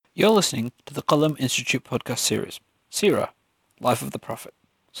You're listening to the Qalam Institute podcast series, Sīrah, Life of the Prophet,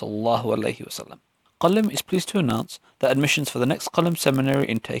 Sallallahu Alaihi Wasallam. Qalam is pleased to announce that admissions for the next Qalam seminary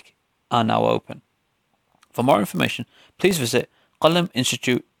intake are now open. For more information, please visit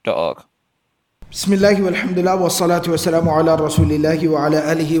qalaminstitute.org. Bismillah walhamdulillah wa salatu wa salamu ala rasulillahi wa ala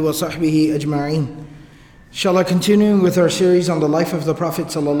alihi wa sahbihi ajma'in. Inshallah, continuing with our series on the life of the Prophet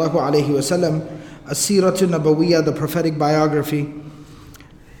sallallahu alaihi wasallam, Sīrah Nabawiyya, the prophetic biography.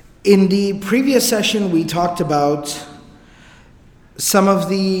 In the previous session, we talked about some of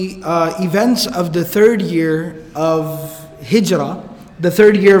the events of the third year of Hijrah, the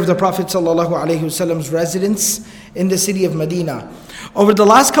third year of the Prophet ﷺ's residence in the city of Medina. Over the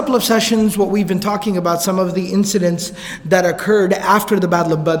last couple of sessions, what we've been talking about, some of the incidents that occurred after the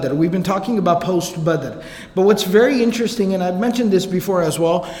Battle of Badr. We've been talking about post-Badr. But what's very interesting, and I've mentioned this before as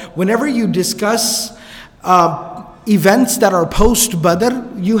well, whenever you discuss events that are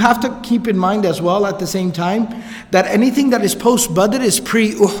post-Badr, you have to keep in mind as well at the same time that anything that is post-Badr is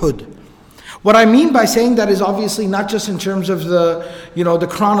pre-Uhud. What I mean by saying that is obviously not just in terms of the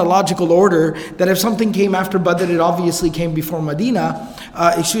chronological order, that if something came after Badr, it obviously came before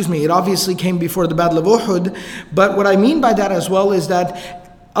it obviously came before the Battle of Uhud. But what I mean by that as well is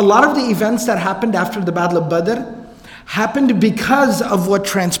that a lot of the events that happened after the Battle of Badr happened because of what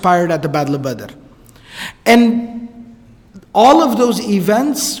transpired at the Battle of Badr. And all of those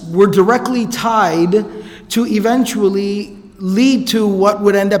events were directly tied to eventually lead to what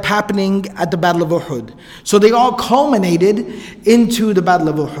would end up happening at the Battle of Uhud. So they all culminated into the Battle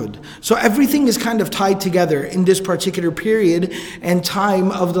of Uhud. So everything is kind of tied together in this particular period and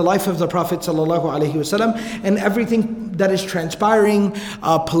time of the life of the Prophet ﷺ, and everything that is transpiring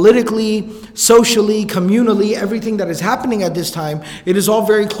politically, socially, communally, everything that is happening at this time, it is all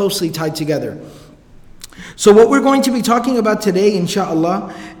very closely tied together. So what we're going to be talking about today,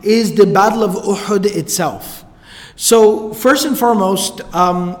 inshallah, is the Battle of Uhud itself. So first and foremost,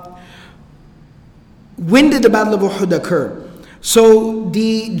 when did the Battle of Uhud occur? So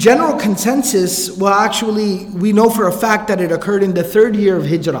the general consensus, we know for a fact that it occurred in the third year of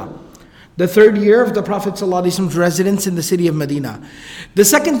Hijrah, the third year of the Prophet ﷺ's residence in the city of Medina. The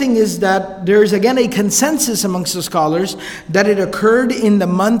second thing is that there is again a consensus amongst the scholars that it occurred in the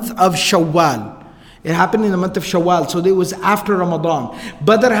month of Shawwal. It happened in the month of Shawwal, so it was after Ramadan.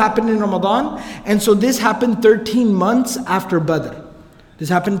 Badr happened in Ramadan, and so this happened 13 months after Badr. This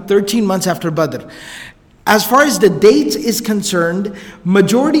happened 13 months after Badr. As far as the date is concerned,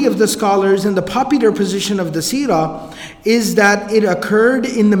 majority of the scholars in the popular position of the Sīrah is that it occurred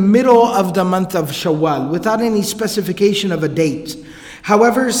in the middle of the month of Shawwal, without any specification of a date.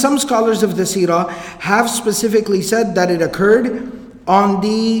 However, some scholars of the Sīrah have specifically said that it occurred on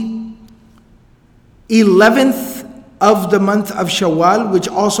the 11th of the month of Shawwal, which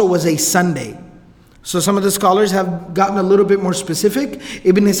also was a Sunday. So some of the scholars have gotten a little bit more specific.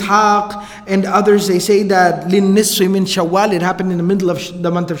 Ibn Ishaq and others, they say that لِلنِّصْفِ مِنْ Shawwal, it happened in the middle of the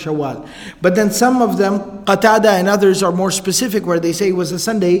month of Shawwal. But then some of them, Qatada and others, are more specific, where they say it was a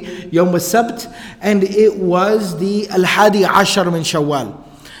Sunday, Yawm al-Sabt, and it was the Al-Hadi Ashar min Shawwal.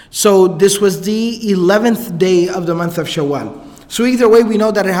 So this was the 11th day of the month of Shawwal. So either way, we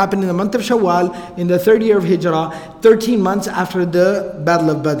know that it happened in the month of Shawwal, in the third year of Hijrah, 13 months after the Battle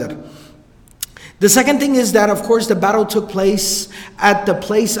of Badr. The second thing is that, of course, the battle took place at the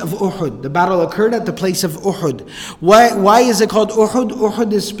place of Uhud. The battle occurred at the place of Uhud. Why is it called Uhud?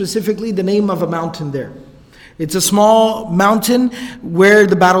 Uhud is specifically the name of a mountain there. It's a small mountain where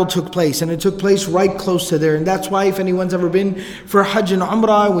the battle took place, and it took place right close to there. And that's why, if anyone's ever been for Hajj and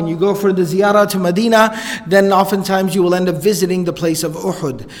Umrah, when you go for the ziyarah to Medina, then oftentimes you will end up visiting the place of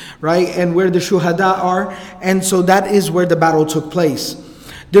Uhud, right? And where the shuhada are. And so that is where the battle took place.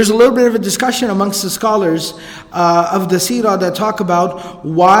 There's a little bit of a discussion amongst the scholars of the Sīrah that talk about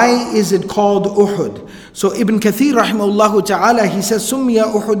why is it called Uhud. So Ibn Kathir rahimahullah ta'ala, he says, سُمِّيَ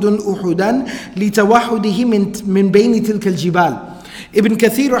أُحُدٌ أُحُدًا لِتَوَحُدِهِ مِن بَيْنِ تِلْكَ الْجِبَالِ. Ibn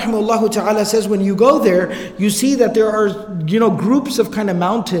Kathir rahimahullah ta'ala says, when you go there, you see that there are groups of kind of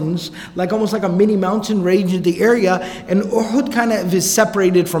mountains, like almost like a mini mountain range in the area, and Uhud kind of is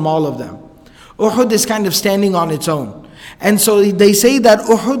separated from all of them. Uhud is kind of standing on its own. And so they say that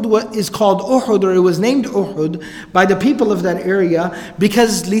Uhud is called Uhud, or it was named Uhud by the people of that area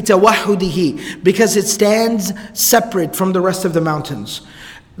because لِتَوَحُدِهِ, because it stands separate from the rest of the mountains.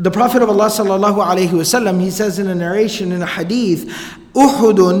 The Prophet of Allah sallallahu alaihi wasallam, he says in a narration in a hadith,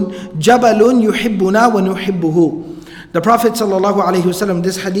 Uhudun jabalun yuhibbuna wa nuhibbuhu. The Prophet ﷺ,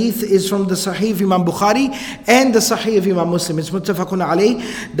 this hadith is from the Sahih of Imam Bukhari and the Sahih of Imam Muslim. It's muttafaqun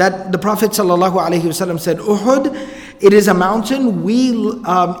alayh, that the Prophet ﷺ said, Uhud It is a mountain.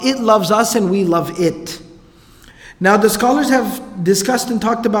 It loves us and we love it. Now the scholars have discussed and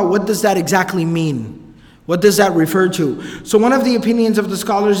talked about what does that exactly mean. What does that refer to? So one of the opinions of the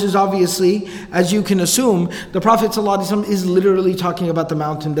scholars is obviously, as you can assume, the Prophet ﷺ is literally talking about the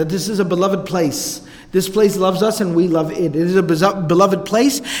mountain, that this is a beloved place. This place loves us and we love it. It is a beloved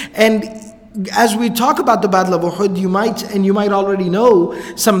place. And as we talk about the Battle of Uhud, you might already know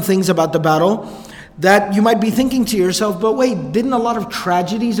some things about the battle, that you might be thinking to yourself, but wait, didn't a lot of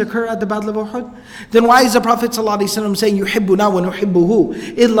tragedies occur at the Battle of Uhud? Then why is the Prophet ﷺ saying, يُحِبُّنَا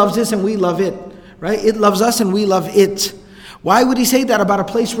وَنُحِبُّهُ? It loves this and we love it. Right? It loves us and we love it. Why would he say that about a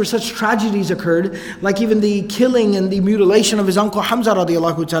place where such tragedies occurred, like even the killing and the mutilation of his uncle Hamza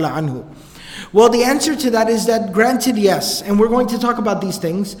radiallahu ta'ala anhu? Well, the answer to that is that, granted, yes, and we're going to talk about these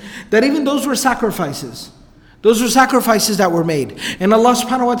things, that even those were sacrifices. Those were sacrifices that were made. And Allah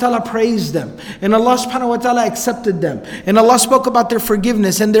subhanahu wa ta'ala praised them. And Allah subhanahu wa ta'ala accepted them. And Allah spoke about their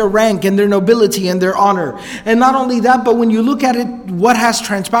forgiveness and their rank and their nobility and their honor. And not only that, but when you look at it, what has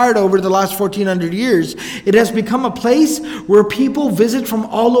transpired over the last 1400 years, it has become a place where people visit from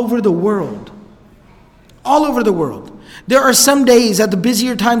all over the world. All over the world. There are some days at the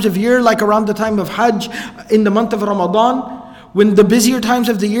busier times of year, like around the time of Hajj, in the month of Ramadan, when the busier times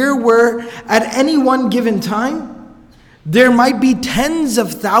of the year, where at any one given time, there might be tens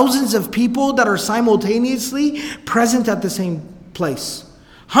of thousands of people that are simultaneously present at the same place.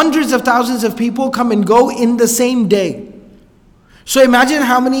 Hundreds of thousands of people come and go in the same day. So imagine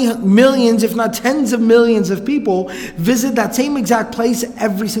how many millions, if not tens of millions of people visit that same exact place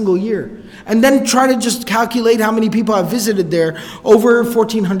every single year. And then try to just calculate how many people have visited there over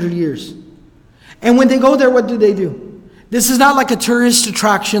 1400 years. And when they go there, what do? This is not like a tourist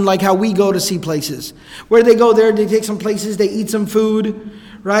attraction like how we go to see places. Where they go there, they take some places, they eat some food,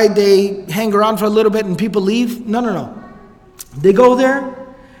 right? They hang around for a little bit and people leave. No. They go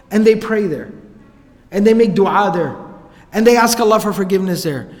there and they pray there. And they make dua there. And they ask Allah for forgiveness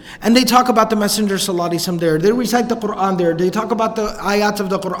there. And they talk about the Messenger sallallahu alaihi wasallam there. They recite the Quran there. They talk about the ayat of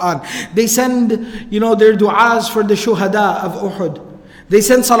the Quran. They send, their du'as for the shuhada of Uhud. They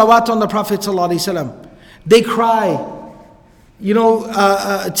send salawat on the Prophet sallallahu alaihi wasallam. They cry.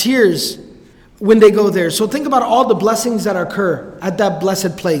 Tears when they go there. So think about all the blessings that occur at that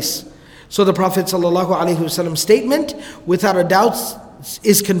blessed place. So the Prophet ﷺ statement, without a doubt,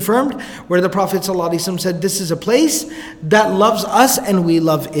 is confirmed, where the Prophet ﷺ said, this is a place that loves us and we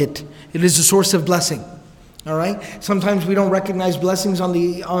love it. It is a source of blessing. All right. Sometimes we don't recognize blessings on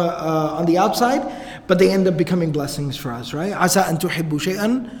the outside, but they end up becoming blessings for us. Right? عَسَىٰ أَن تُحِبُّوا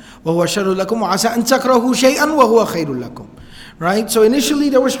شَيْئًا وَهُوَ شَرٌّ لَكُمْ وَعَسَىٰ أَن تَكْرَهُوا شَيْئًا وَهُوَ خَيْرٌ لَكُمْ. Right? So initially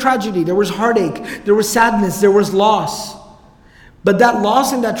there was tragedy, there was heartache, there was sadness, there was loss. But that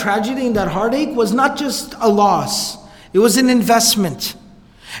loss and that tragedy and that heartache was not just a loss. It was an investment.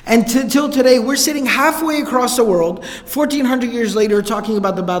 And till today, we're sitting halfway across the world, 1400 years later, talking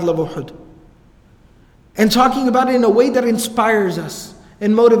about the Battle of Uhud. And talking about it in a way that inspires us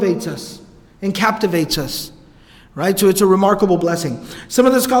and motivates us and captivates us. Right? So it's a remarkable blessing. Some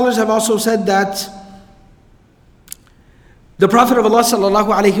of the scholars have also said that the Prophet of Allah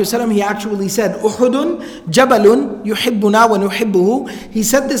sallallahu alaihi wasallam, he actually said, Uhudun jabalun yuhibbuna wa nuhibbuhu. He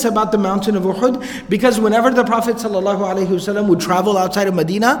said this about the mountain of Uhud because whenever the Prophet sallallahu alaihi wasallam would travel outside of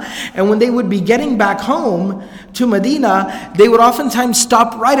Medina, and when they would be getting back home to Medina, they would oftentimes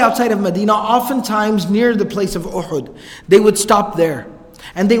stop right outside of Medina, oftentimes near the place of Uhud. They would stop there.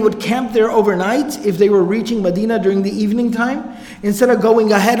 And they would camp there overnight if they were reaching Medina during the evening time, instead of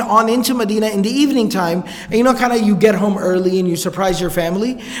going ahead on into Medina in the evening time. And you get home early and you surprise your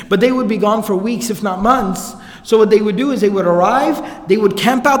family. But they would be gone for weeks, if not months. So what they would do is they would arrive, they would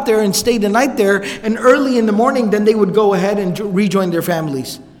camp out there and stay the night there. And early in the morning, then they would go ahead and rejoin their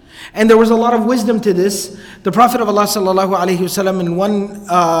families. And there was a lot of wisdom to this. The Prophet of Allah sallallahu alaihi wasallam, in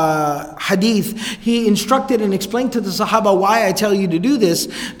one hadith, he instructed and explained to the Sahaba why I tell you to do this.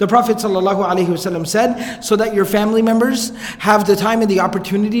 The Prophet sallallahu alaihi wasallam said, so that your family members have the time and the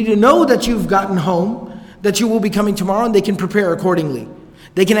opportunity to know that you've gotten home, that you will be coming tomorrow, and they can prepare accordingly.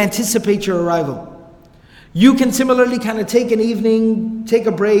 They can anticipate your arrival. You can similarly take an evening, take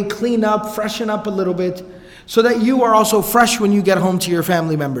a break, clean up, freshen up a little bit, so that you are also fresh when you get home to your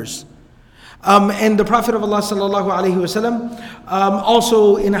family members. And the Prophet of Allah sallallahu alaihi wasallam,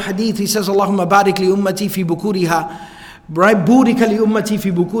 also in a hadith, he says, Allahumma barik li ummati fi bukuriha. Right? Burika li ummati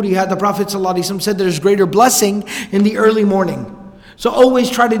fi bukuriha. The Prophet sallallahu alaihi wasallam said there's greater blessing in the early morning. So always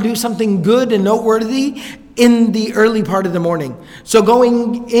try to do something good and noteworthy in the early part of the morning. So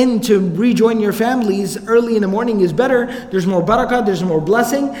going in to rejoin your families early in the morning is better. There's more barakah, there's more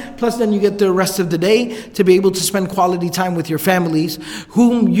blessing. Plus then you get the rest of the day to be able to spend quality time with your families,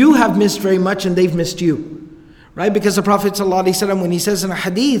 whom you have missed very much and they've missed you. Right? Because the Prophet ﷺ, when he says in a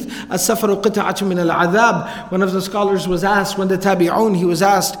hadith, "As-safaru qita'atun min al-'adhab," one of the scholars was asked, when the tabi'un, he was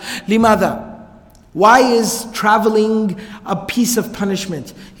asked, "Limadha?" Why is traveling a piece of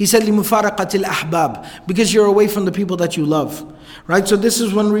punishment? He said, لِمُفَارَقَةِ الْأَحْبَابِ, because you're away from the people that you love. Right? So this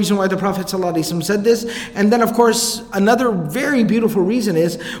is one reason why the Prophet ﷺ said this. And then of course, another very beautiful reason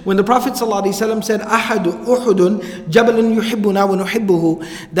is when the Prophet ﷺ said, أَحَدُ أُحُدٌ جَبَلٌ يُحِبُّنَا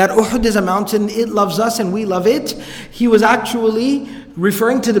وَنُحِبُّهُ, that Uhud is a mountain, it loves us and we love it. He was actually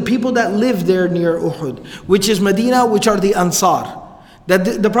referring to the people that live there near Uhud, which is Medina, which are the Ansar.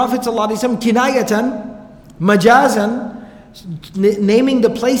 That the Prophet ﷺ, kinayatan, majazan, naming the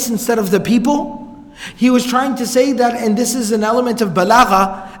place instead of the people, he was trying to say that, and this is an element of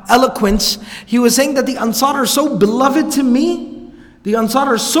balagha, eloquence, he was saying that the Ansar are so beloved to me, the Ansar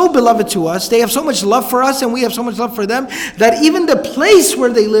are so beloved to us, they have so much love for us and we have so much love for them, that even the place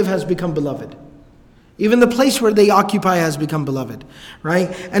where they live has become beloved. Even the place where they occupy has become beloved, right?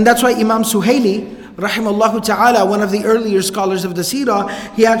 And that's why Imam Suhaili, rahimahullah ta'ala, one of the earlier scholars of the Sīrah,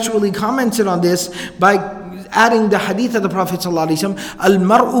 he actually commented on this by adding the hadith of the Prophet ﷺ,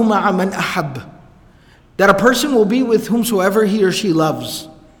 al-mar'u ma'a man ahab, that a person will be with whomsoever he or she loves,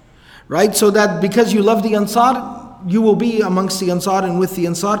 right? So that because you love the Ansar, you will be amongst the Ansar and with the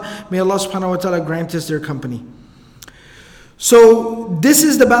Ansar. May Allah subhanahu wa ta'ala grant us their company. So this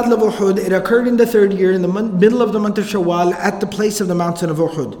is the Battle of Uhud. It occurred in the third year, in the middle of the month of Shawwal, at the place of the mountain of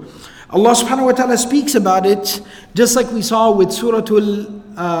Uhud. Allah subhanahu wa ta'ala speaks about it, just like we saw with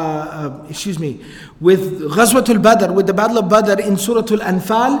with Ghazwatul Badr, with the Battle of Badr in Suratul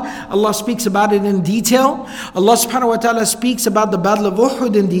Anfal. Allah speaks about it in detail. Allah subhanahu wa ta'ala speaks about the Battle of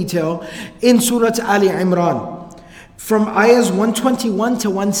Uhud in detail in Surah Ali Imran, from ayahs 121 to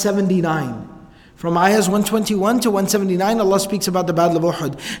 179. From ayahs 121 to 179, Allah speaks about the Battle of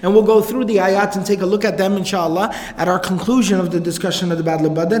Uhud. And we'll go through the ayat and take a look at them, inshallah, at our conclusion of the discussion of the Battle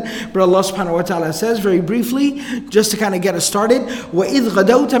of Badr. But Allah subhanahu wa ta'ala says, very briefly, just to kind of get us started, وَإِذْ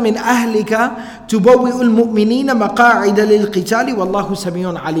غَدَوْتَ مِنْ أَهْلِكَ تُبَوِّئُ الْمُؤْمِنِينَ مَقَاعِدَ لِلْقِتَالِ وَاللَّهُ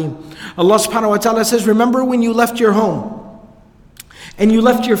سَمِيعٌ عَلِيمٌ. Allah subhanahu wa ta'ala says, remember when you left your home, and you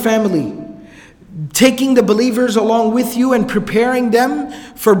left your family, taking the believers along with you and preparing them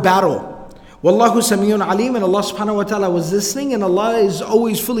for battle. Wallahu Samiyun Alim, and Allah subhanahu wa ta'ala was listening, and Allah is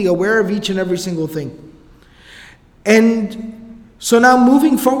always fully aware of each and every single thing. And so now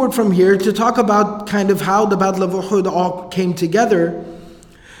moving forward from here to talk about kind of how the Battle of Uhud all came together.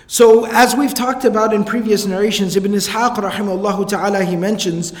 So as we've talked about in previous narrations, Ibn Ishaq rahimahullah ta'ala, he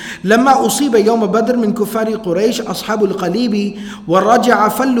mentions, لما أصيب يوم بدر من كفار قريش أصحاب القليب ورجع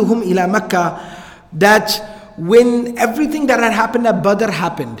فلهم إلى مكة, that when everything that had happened at Badr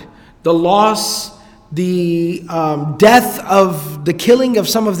happened, the loss, the death of the killing of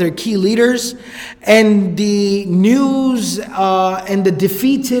some of their key leaders, and the news and the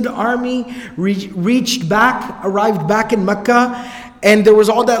defeated army arrived back in Mecca, and there was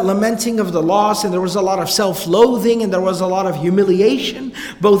all that lamenting of the loss, and there was a lot of self-loathing, and there was a lot of humiliation,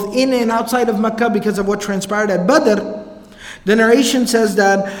 both in and outside of Mecca because of what transpired at Badr. The narration says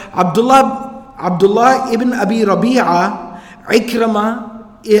that Abdullah ibn Abi Rabi'a, Ikrimah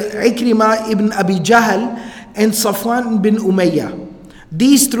ibn Abi Jahl, and Safwan bin Umayyah.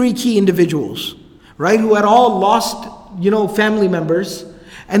 These three key individuals, right, who had all lost, family members,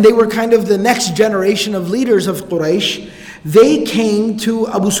 and they were kind of the next generation of leaders of Quraysh. They came to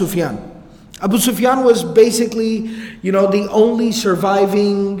Abu Sufyan. Abu Sufyan was basically, the only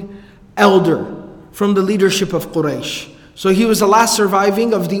surviving elder from the leadership of Quraysh. So he was the last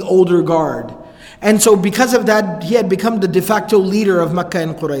surviving of the older guard. And so because of that, he had become the de facto leader of Mecca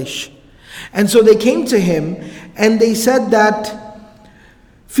and Quraysh. And so they came to him and they said that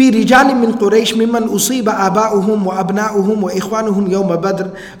في رجال من قريش ممن أصيب آباؤهم وأبناؤهم وإخوانهم يوم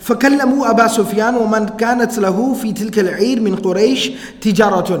بدر فكلموا أبا سفيان ومن كانت له في تلك العير من قريش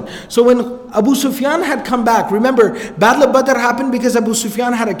تجارة. So when Abu Sufyan had come back, remember, Battle of Badr happened because Abu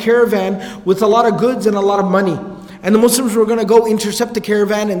Sufyan had a caravan with a lot of goods and a lot of money. And the Muslims were going to go intercept the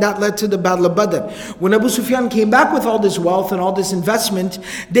caravan, and that led to the Battle of Badr. When Abu Sufyan came back with all this wealth and all this investment,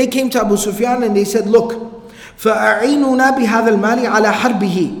 they came to Abu Sufyan and they said, look, فَأَعِينُنَا بِهَذَا الْمَالِ عَلَى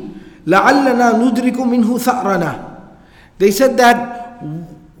حَرْبِهِ لَعَلَّنَا نُدْرِكُ مِنْهُ ثَأْرَنَا. They said that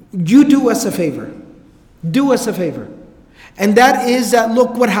you do us a favor. Do us a favor. And that is that,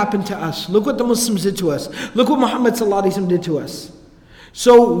 look what happened to us. Look what the Muslims did to us. Look what Muhammad ﷺ did to us.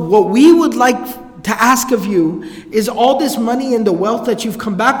 So what we would like to ask of you is all this money and the wealth that you've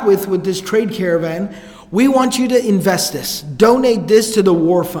come back with this trade caravan, we want you to invest this. Donate this to the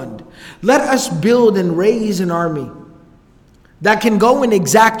war fund. Let us build and raise an army that can go and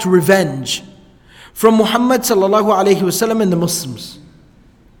exact revenge from Muhammad sallallahu alaihi wasallam and the Muslims.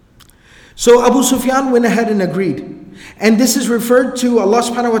 So Abu Sufyan went ahead and agreed. And this is referred to, Allah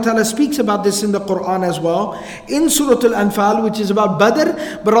subhanahu wa ta'ala speaks about this in the Quran as well. In Surah Al-Anfal, which is about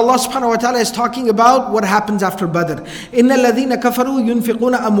Badr, but Allah subhanahu wa ta'ala is talking about what happens after Badr. إِنَّ الَّذِينَ كَفَرُوا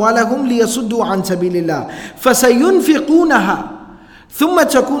يُنْفِقُونَ أَمْوَالَهُمْ لِيَصُدُّوا عَنْ سَبِيلِ اللَّهِ فَسَيُنْفِقُونَهَا ثم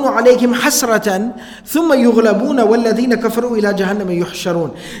تكون عليهم حسرة ثم يغلبون والذين كفروا إلى جهنم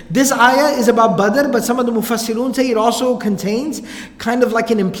يحشرون. This ayah is about Badr, but some of the Mufassirun say it also contains kind of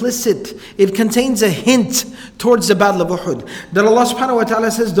like an implicit, it contains a hint towards the Battle of Uhud. That Allah subhanahu wa ta'ala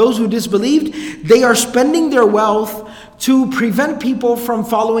says those who disbelieved, they are spending their wealth to prevent people from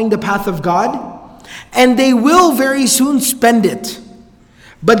following the path of God, and they will very soon spend it.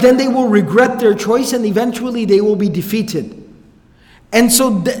 But then they will regret their choice and eventually they will be defeated. And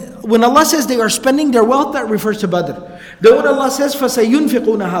so when Allah says they are spending their wealth, that refers to Badr. Then when Allah says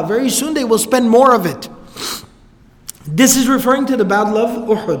فَسَيُنْفِقُونَهَا, very soon they will spend more of it. This is referring to the Battle of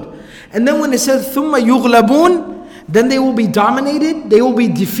Uhud. And then when it says ثُمَّ يُغْلَبُونَ, then they will be dominated, they will be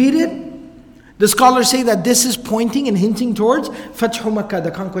defeated. The scholars say that this is pointing and hinting towards Fathu Makkah,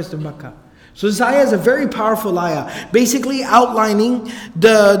 the conquest of Makkah. So this ayah is a very powerful ayah, basically outlining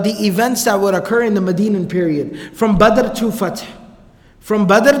the events that would occur in the Medinan period, from Badr to Fath. From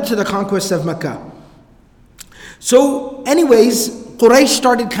Badr to the conquest of Mecca. So anyways, Quraysh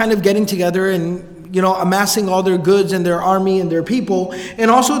started kind of getting together and amassing all their goods and their army and their people,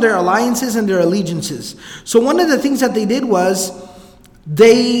 and also their alliances and their allegiances. So one of the things that they did was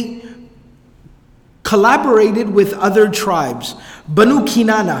they collaborated with other tribes, Banu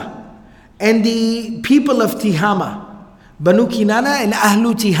Kinana and the people of Tihama. Banu Kinana and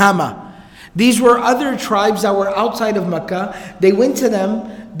Ahlu Tihama. These were other tribes that were outside of Mecca. They went to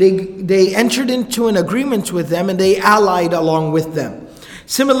them, they entered into an agreement with them, and they allied along with them.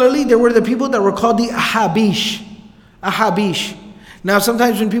 Similarly, there were the people that were called the Ahabish. Ahabish. Now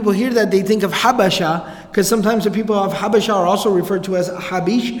sometimes when people hear that, they think of Habasha, because sometimes the people of Habasha are also referred to as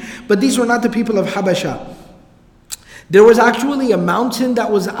Ahabish, but these were not the people of Habasha. There was actually a mountain that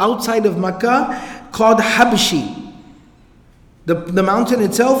was outside of Mecca called Habshi. The mountain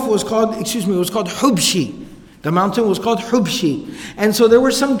itself was called Hubshi. The mountain was called Hubshi. And so there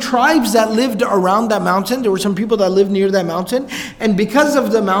were some tribes that lived around that mountain. There were some people that lived near that mountain. And because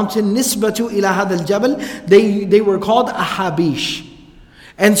of the mountain, Nisbatu ila hadal Jabal, they were called Ahabish.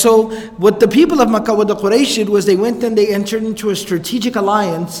 And so what the people of Makkah, what the Quraysh did was they went and they entered into a strategic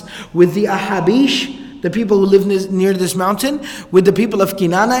alliance with the Ahabish, the people who lived near this mountain, with the people of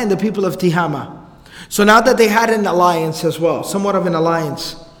Kinana and the people of Tihama. So now that they had an alliance as well, somewhat of an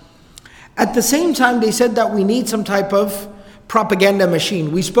alliance. At the same time, they said that we need some type of propaganda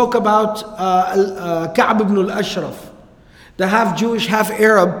machine. We spoke about Ka'b ibn al-Ashraf, the half Jewish, half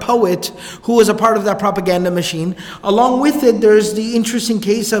Arab poet who was a part of that propaganda machine. Along with it, there's the interesting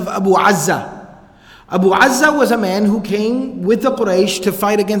case of Abu Azza. Abu Azza was a man who came with the Quraysh to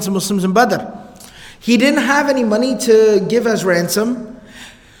fight against the Muslims in Badr. He didn't have any money to give as ransom.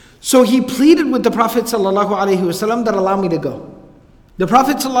 So he pleaded with the Prophet ﷺ that allow me to go. The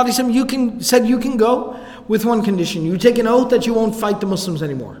Prophet ﷺ said you can go with one condition. You take an oath that you won't fight the Muslims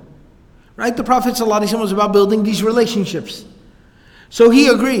anymore. Right? The Prophet ﷺ was about building these relationships. So he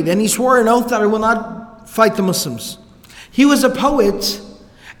agreed and he swore an oath that I will not fight the Muslims. He was a poet,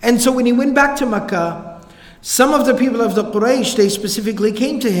 and so when he went back to Mecca, some of the people of the Quraysh, they specifically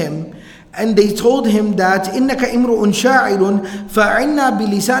came to him and they told him that إِنَّكَ إِمْرُؤٌ شَاعِرٌ فَأَعِنَّا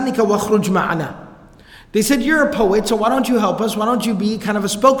بِلِسَانِكَ وَخْرُجْ مَعَنَا. They said, you're a poet, so why don't you help us? Why don't you be kind of a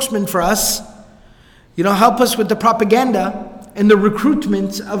spokesman for us? Help us with the propaganda and the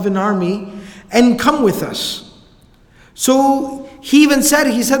recruitment of an army and come with us. So he said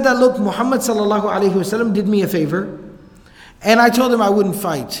that, look, Muhammad sallallahu alaihi wasallam did me a favor and I told him I wouldn't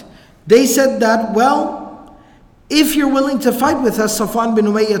fight. They said that, well, if you're willing to fight with us, Safwan bin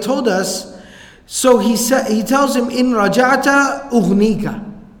Umayyah told us, so he tells him, in raja'ata ughnika,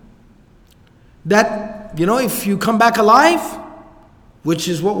 that, if you come back alive, which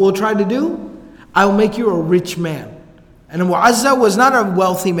is what we'll try to do, I'll make you a rich man. And Abu Azza was not a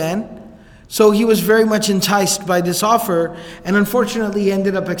wealthy man, so he was very much enticed by this offer, and unfortunately he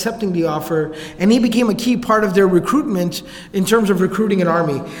ended up accepting the offer, and he became a key part of their recruitment in terms of recruiting an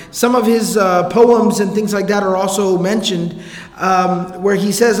army. Some of his poems and things like that are also mentioned, where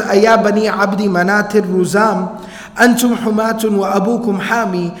he says, Aya bani abdi manatir ruzam, أنتم حماة وأبوكم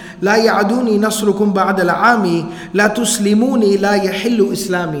حامي لا يعدوني نصركم بعد العام لا تسلموني لا يحل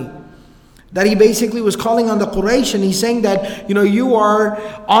إسلامي. That he basically was calling on the Quraysh, and he's saying that, you are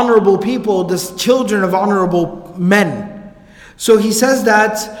honorable people, the children of honorable men. So he says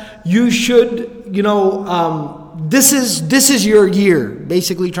that you should, this is your year.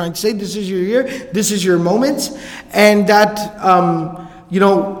 Basically trying to say this is your year, this is your moment, and that,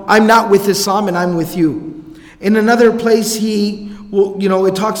 I'm not with Islam and I'm with you. In another place,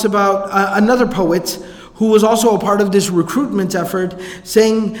 it talks about another poet who was also a part of this recruitment effort,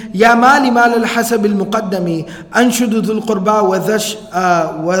 saying, يا مالي مال الحسب المقدم أنشد ذو القربى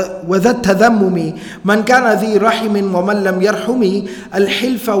وذا التذمم من كان ذي رحم ومن لم يرحم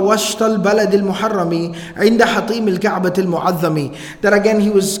الحلف وشط البلد المحرم عند حطيم الكعبة المعظم. That again, he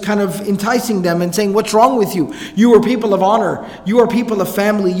was kind of enticing them and saying, what's wrong with you? You are people of honor, you are people of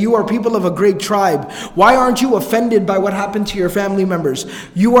family, you are people of a great tribe. Why aren't you offended by what happened to your family members?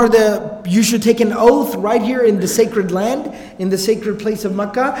 You should take an oath right here in the sacred land, in the sacred place of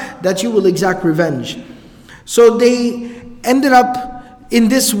Mecca, that you will exact revenge. So they ended up in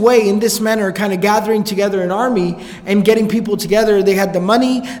this way, in this manner, kind of gathering together an army and getting people together. They had the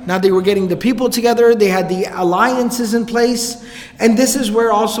money, now they were getting the people together, they had the alliances in place. And this is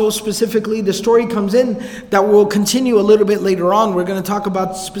where also specifically the story comes in that we'll continue a little bit later on. We're going to talk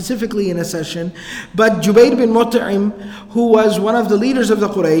about specifically in a session. But Jubayr bin Mut'im, who was one of the leaders of the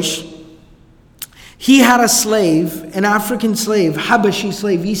Quraysh, he had a slave, an African slave, Habashi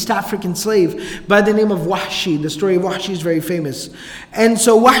slave, East African slave, by the name of Wahshi. The story of Wahshi is very famous. And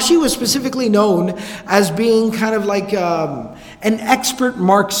so Wahshi was specifically known as being kind of like an expert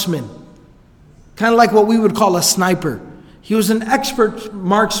marksman. Kind of like what we would call a sniper. He was an expert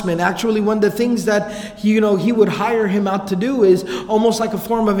marksman. Actually, one of the things that he would hire him out to do is almost like a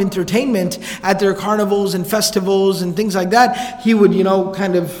form of entertainment at their carnivals and festivals and things like that. He would,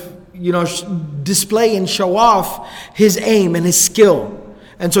 kind of display and show off his aim and his skill.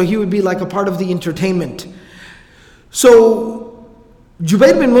 And so he would be like a part of the entertainment. So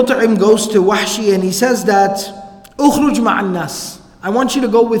Jubayr bin Mut'im goes to Wahshi and he says that, "Ukhruj ma'an nas." I want you to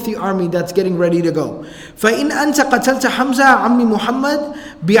go with the army that's getting ready to go. فَإِنْ أَنْتَ قَتَلْتَ حَمْزَةَ عَمِّ مُحَمَّدٍ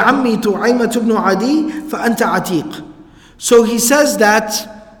بِعَمِّ تُعَيْمَةَ بْنُ عَدِي فَأَنْتَ عَتِيقٌ. So he says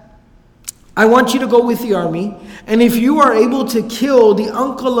that, I want you to go with the army, and if you are able to kill the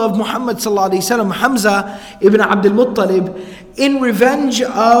uncle of Muhammad sallallahu alaihi wasallam, Hamza ibn Abdul Muttalib, in revenge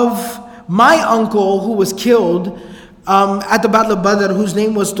of my uncle who was killed at the Battle of Badr, whose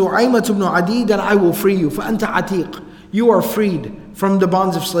name was Tu'aymat ibn Adi, then I will free you. فَأَنْتَ عَتِيقٌ. You are freed from the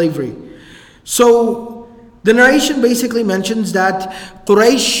bonds of slavery. So the narration basically mentions that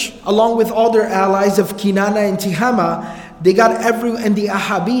Quraysh, along with all their allies of Kinana and Tihama, and the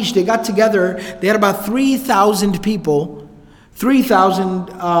Ahabish, they got together. They had about 3,000 people,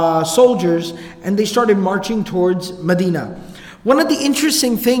 3,000 soldiers, and they started marching towards Medina. One of the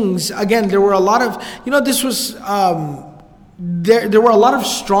interesting things, again, there were a lot of, this was, there were a lot of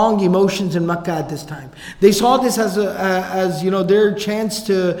strong emotions in Mecca at this time. They saw this as their chance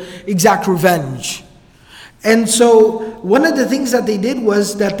to exact revenge. And so one of the things that they did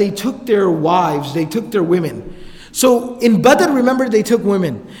was that they took their wives, they took their women. So in Badr, remember, they took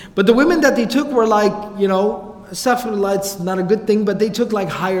women. But the women that they took were like, astaghfirullah, it's not a good thing, but they took like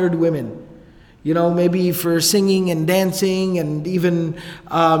hired women. Maybe for singing and dancing and even,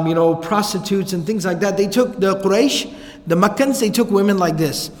 prostitutes and things like that. They took the Quraysh, the Meccans, they took women like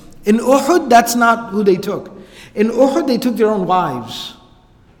this. In Uhud, that's not who they took. In Uhud, they took their own wives.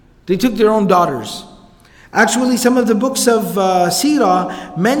 They took their own daughters. Actually, some of the books of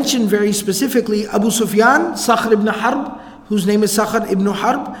Sīrah mention very specifically Abu Sufyan, Sakhr ibn Harb, whose name is Sakhr ibn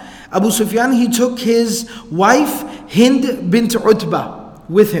Harb. Abu Sufyan, he took his wife Hind bint Utbah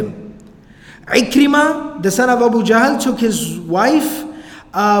with him. Ikrimah, the son of Abu Jahl, took his wife,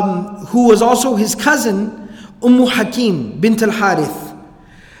 who was also his cousin, Hakim bint al-Harith.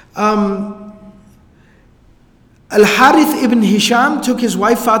 Al-Harith ibn Hisham took his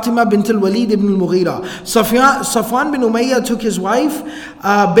wife Fatima bint al-Walid ibn al-Mughira. Safwan bin Umayyah took his wife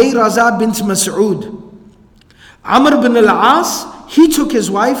Bayraza bint Mas'ud. Amr bin al-As, he took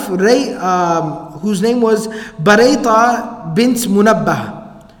his wife whose name was Barayta bint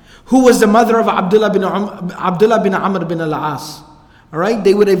Munabbah, who was the mother of Abdullah bin Amr bin al-As. Alright,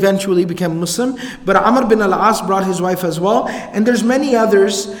 they would eventually become Muslim, but Amr bin al-As brought his wife as well. And there's many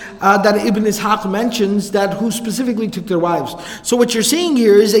others that Ibn Ishaq mentions that who specifically took their wives. So what you're seeing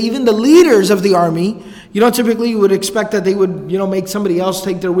here is that even the leaders of the army, Typically you would expect that they would, make somebody else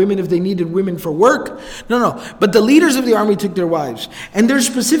take their women if they needed women for work. No. But the leaders of the army took their wives. And their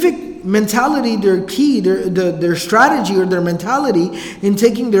specific mentality, their key, their strategy or their mentality in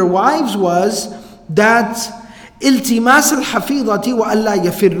taking their wives was that iltimas al-hafidati wa alla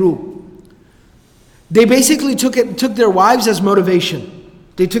yafirru. They basically took their wives as motivation.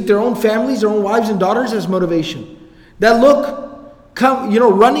 They took their own families, their own wives and daughters as motivation. That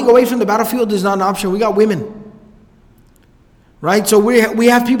running away from the battlefield is not an option. We got women. Right? So we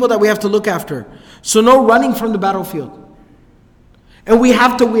have people that we have to look after. So no running from the battlefield. And we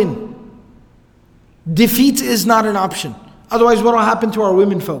have to win. Defeat is not an option. Otherwise, what will happen to our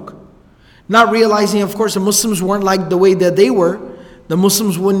women folk? Not realizing, of course, the Muslims weren't like the way that they were. The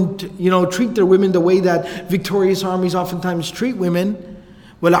Muslims wouldn't, treat their women the way that victorious armies oftentimes treat women.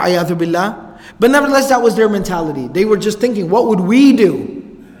 وَالْعَيَاذُ بِاللَّهِ. But nevertheless, that was their mentality. They were just thinking, what would we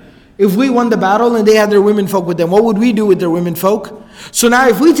do if we won the battle and they had their women folk with them? What would we do with their women folk? So now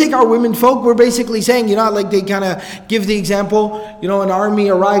if we take our women folk, we're basically saying, like they kind of give the example, an army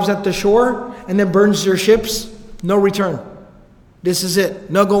arrives at the shore and then burns their ships. No return. This is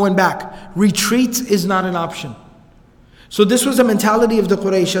it. No going back. Retreat is not an option. So this was the mentality of the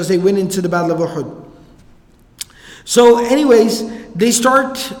Quraysh as they went into the Battle of Uhud. So anyways, they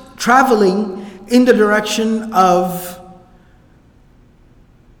start traveling in the direction of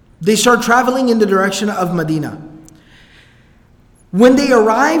Medina. When they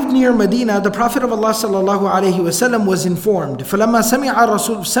arrived near Medina, the Prophet of Allah sallallahu alaihi wasallam was informed. فَلَمَّا سَمِعَ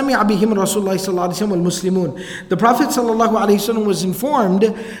بِهِمْ رَسُولُ اللَّهِ صَلَّى اللَّهُ عَلَيْهِ وَسَلَّمُ وَالْمُسْلِمُونَ. The Prophet sallallahu alaihi wasallam was informed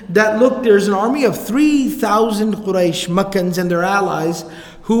that look, there's an army of 3,000 Quraysh, Meccans and their allies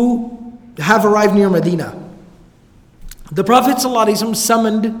who have arrived near Medina. The Prophet ﷺ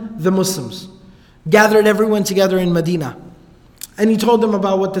summoned the Muslims, gathered everyone together in Medina, and he told them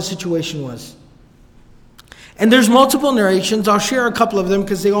about what the situation was. And there's multiple narrations. I'll share a couple of them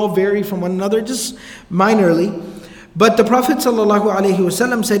because they all vary from one another, just minorly. But the Prophet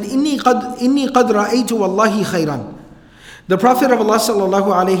ﷺ said, "Inni qad ra'aytu wallahi khayran." The Prophet of Allah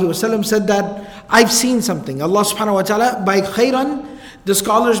ﷺ said that I've seen something. Allah subhanahu wa ta'ala, by khayran, the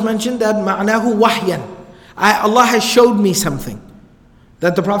scholars mentioned that ma'nahu wahyan. Allah has showed me something.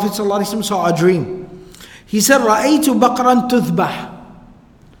 That the Prophet ﷺ saw a dream. He said, رَأَيْتُ بَقْرًا تُذْبَحْ.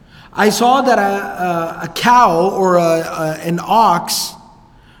 I saw that a cow or an ox,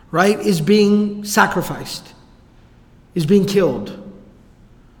 right, is being sacrificed, is being killed.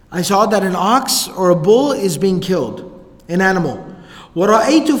 I saw that an ox or a bull is being killed, an animal.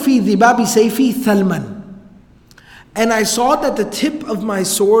 وَرَأَيْتُ فِي ذِبَابِ سَيْفِي ثَلْمًا. And I saw that the tip of my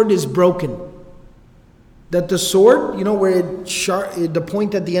sword is broken. That the sword, where it's sharp, the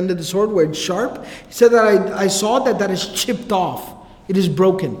point at the end of the sword where it's sharp, he said that I saw that is chipped off. It is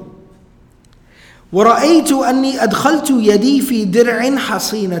broken. وَرَأَيْتُ أَنِّي أَدْخَلْتُ يَدِي فِي دِرْعٍ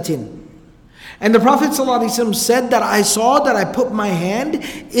حَصِينَةٍ. And the Prophet ﷺ said that I saw that I put my hand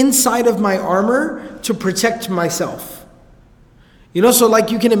inside of my armor to protect myself. So like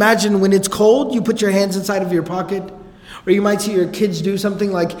you can imagine when it's cold, you put your hands inside of your pocket. Or you might see your kids do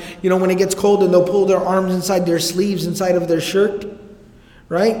something like, when it gets cold and they'll pull their arms inside their sleeves, inside of their shirt,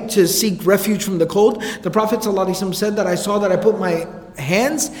 right? To seek refuge from the cold. The Prophet ﷺ said that I saw that I put my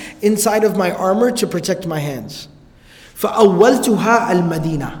hands inside of my armor to protect my hands. فَأَوَّلْتُهَا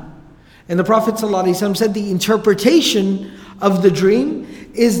الْمَدِينَةِ. And the Prophet ﷺ said the interpretation of the dream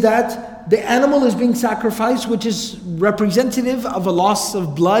is that the animal is being sacrificed, which is representative of a loss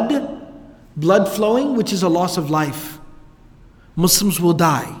of blood flowing, which is a loss of life. Muslims will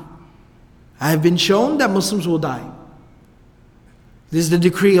die. I have been shown that Muslims will die. This is the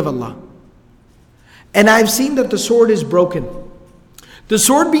decree of Allah. And I've seen that the sword is broken. The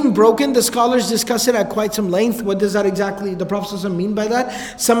sword being broken, the scholars discuss it at quite some length. What does that exactly, the Prophet ﷺ mean by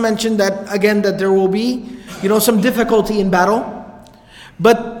that? Some mention that, again, that there will be, some difficulty in battle.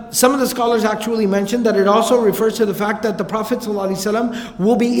 But some of the scholars actually mention that it also refers to the fact that the Prophet ﷺ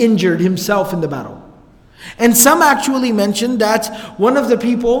will be injured himself in the battle. And some actually mention that one of the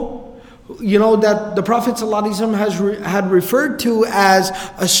people, that the Prophet ﷺ had referred to as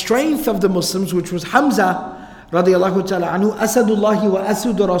a strength of the Muslims, which was Hamza radiallahu ta'ala anhu, Asadullahi wa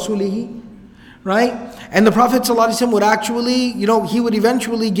Asud Rasulihi, right? And the Prophet ﷺ would actually, he would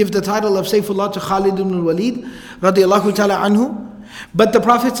eventually give the title of Saifullah to Khalid ibn al-Walid radiallahu ta'ala anhu. But the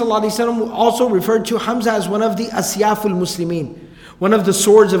Prophet ﷺ also referred to Hamza as one of the Asyaful Muslimin, one of the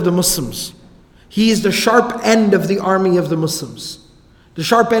swords of the Muslims. He is the sharp end of the army of the Muslims, the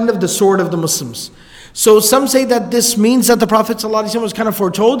sharp end of the sword of the Muslims. So some say that this means that the Prophet ﷺ was kind of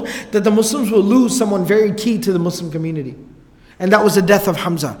foretold that the Muslims will lose someone very key to the Muslim community. And that was the death of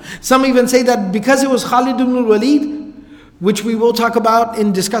Hamza. Some even say that because it was Khalid ibn al-Walid, which we will talk about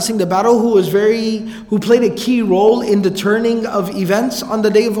in discussing the battle, who played a key role in the turning of events on the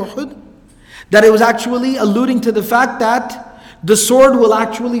day of Uhud, that it was actually alluding to the fact that the sword will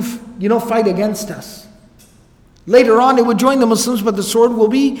actually, fight against us. Later on, it would join the Muslims, but the sword will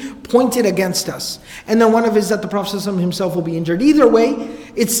be pointed against us. And then one of it is that the Prophet ﷺ himself will be injured. Either way,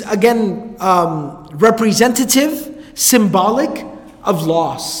 it's again representative, symbolic of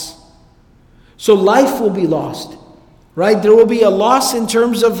loss. So life will be lost, right? There will be a loss in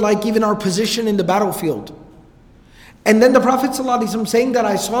terms of like even our position in the battlefield. And then the Prophet ﷺ saying that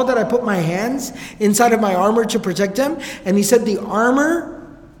I saw that I put my hands inside of my armor to protect him. And he said the armor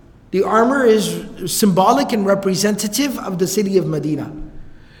is symbolic and representative of the city of Medina.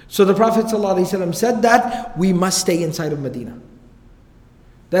 So the Prophet ﷺ said that we must stay inside of Medina.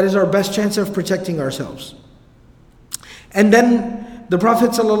 That is our best chance of protecting ourselves. And then the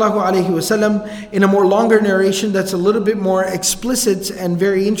Prophet ﷺ, in a more longer narration that's a little bit more explicit and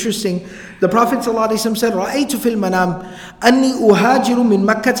very interesting, the Prophet ﷺ said, رَأَيْتُ فِي الْمَنَامِ أَنِّي أُهَاجِرُ مِنْ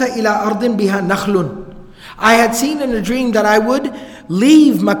مَكَّةَ إِلَىٰ أَرْضٍ بِهَا نَخْلٌ. I had seen in a dream that I would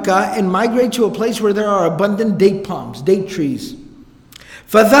leave Mecca and migrate to a place where there are abundant date palms, date trees.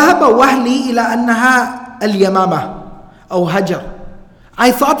 فَذَهَبَ وَهْلِي إِلَىٰ أَنَّهَا الْيَمَامَةِ أو هَجَرٍ.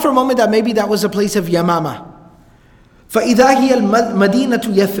 I thought for a moment that maybe that was a place of Yamama. فَإِذَا هِيَ الْمَدِينَةُ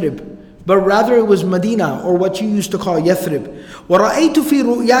يَثْرِبْ. But rather it was Medina, or what you used to call Yathrib. وَرَأَيْتُ فِي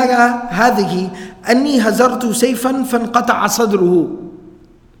رُؤْيَايَ هَذِهِ أَنِّي هَزَرْتُ سَيْفًا فَانْقَطَعَ صَدْرُهُ.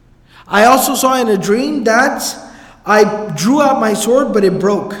 I also saw in a dream that I drew out my sword, but it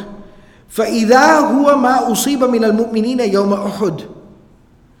broke. فَإِذَا هُوَ مَا أُصِيبَ مِنَ الْمُؤْمِنِينَ يَوْمَ أُحُدٍ.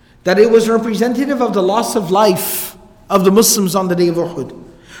 That it was representative of the loss of life of the Muslims on the day of Uhud.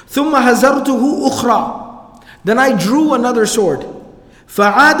 ثُمَّ هَزَرْتُهُ أُخْرَى. Then I drew another sword.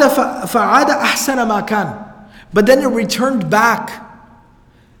 فَعَادَ أَحْسَنَ مَا كَانَ. But then it returned back.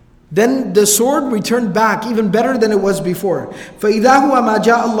 Then the sword returned back even better than it was before. فَإِذَا هُوَ مَا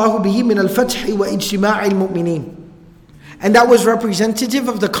جَاءَ اللَّهُ بِهِ مِنَ الْفَتْحِ وَإِجْتِمَاعِ الْمُؤْمِنِينَ. And that was representative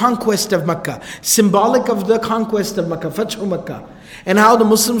of the conquest of Mecca, symbolic of the conquest of Mecca, Fathu Mecca, and how the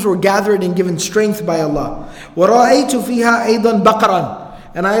Muslims were gathered and given strength by Allah. وَرَأَيْتُ فِيهَا أَيْضًا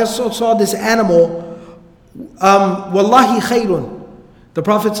بَقَرًا. And I also saw this animal, وَاللَّهِ خَيْرٌ. The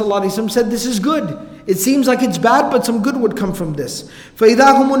Prophet ﷺ said, this is good. It seems like it's bad, but some good would come from this.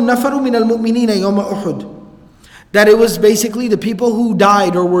 فَإِذَا هُمُ النَّفَرُ مِنَ الْمُؤْمِنِينَ يَوْمَ أُحُدٍ. That it was basically the people who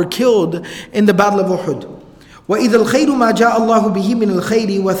died or were killed in the battle of Uhud. وَإِذَا الْخَيْرُ مَا جَاءَ اللَّهُ بِهِ مِنَ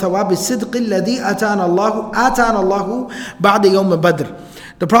الْخَيْرِ وَثَوَابِ الصِّدْقِ الَّذِي آتَانَ اللَّهُ بَعْدَ يَوْمِ بَدْرٍ.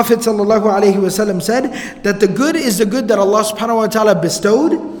 The Prophet ﷺ said that the good is the good that Allah subhanahu wa ta'ala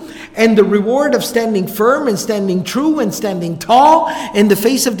bestowed, and the reward of standing firm and standing true and standing tall in the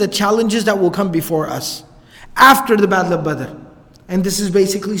face of the challenges that will come before us after the Battle of Badr. And this is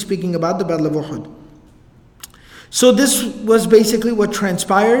basically speaking about the Battle of Uhud. So this was basically what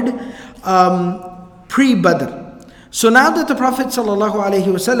transpired pre-Badr. So now that the Prophet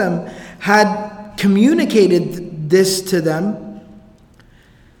ﷺ had communicated this to them,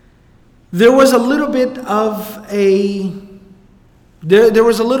 there was a little bit of a There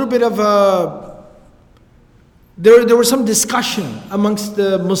was a little bit of there was some discussion amongst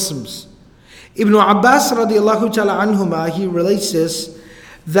the Muslims. Ibn Abbas radiallahu ta'ala anhuma, he relates this,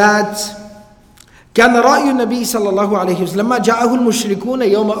 that كان رأي النبي صلى الله عليه وسلم لما جاءه المشركون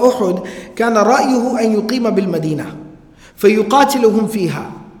يوم أحد كان رأيه أن يقيم بالمدينة فيقاتلهم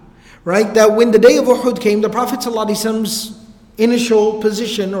فيها. Right, that when the day of Uhud came, the Prophet ﷺ's initial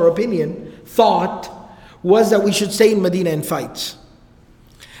position or opinion, thought, was that we should stay in Medina and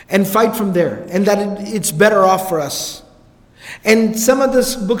fight from there, and that it's better off for us. And some of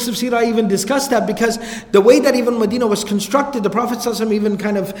the books of Sīrah even discuss that, because the way that even Medina was constructed, the Prophet ﷺ even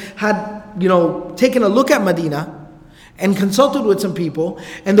kind of had, taken a look at Medina and consulted with some people,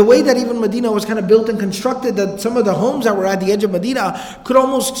 and the way that even Medina was kind of built and constructed, that some of the homes that were at the edge of Medina could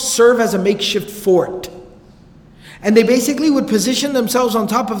almost serve as a makeshift fort. And they basically would position themselves on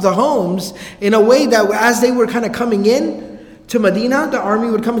top of the homes in a way that as they were kind of coming in to Medina, the army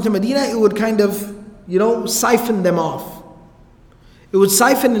would come into Medina, it would kind of, siphon them off. It would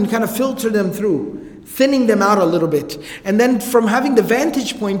siphon and kind of filter them through, thinning them out a little bit. And then from having the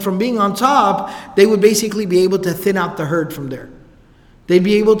vantage point from being on top, they would basically be able to thin out the herd from there. They'd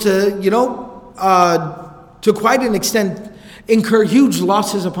be able to, to quite an extent, incur huge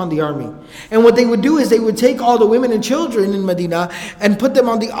losses upon the army. And what they would do is they would take all the women and children in Medina and put them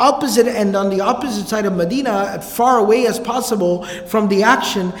on the opposite end, on the opposite side of Medina, as far away as possible from the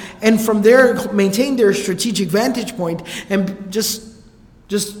action, and from there maintain their strategic vantage point and just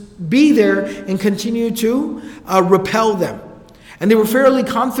be there and continue to repel them. And they were fairly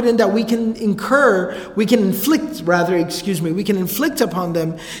confident that we can inflict upon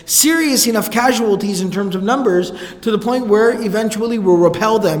them serious enough casualties in terms of numbers to the point where eventually we'll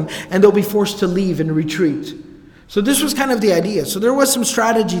repel them and they'll be forced to leave and retreat. So this was kind of the idea. So there was some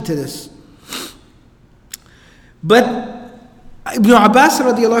strategy to this. But Ibn Abbas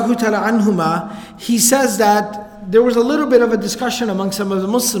radiallahu ta'ala anhuma, he says that there was a little bit of a discussion among some of the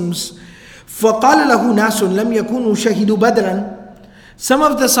Muslims. فَقَالَ لَهُ نَاسٌ لَمْ يَكُونُوا شَهِدُوا بَدْرًا. Some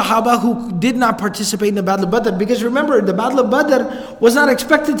of the Sahaba who did not participate in the Battle of Badr, because remember, the Battle of Badr was not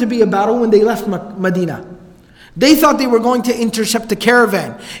expected to be a battle when they left Medina. They thought they were going to intercept the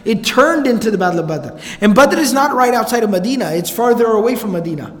caravan. It turned into the Battle of Badr. And Badr is not right outside of Medina, it's farther away from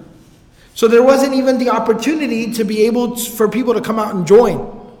Medina. So there wasn't even the opportunity to be able for people to come out and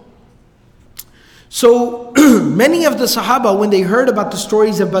join. So many of the Sahaba, when they heard about the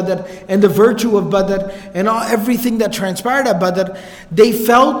stories of Badr and the virtue of Badr and everything that transpired at Badr, they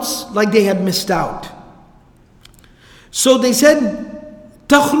felt like they had missed out. So they said,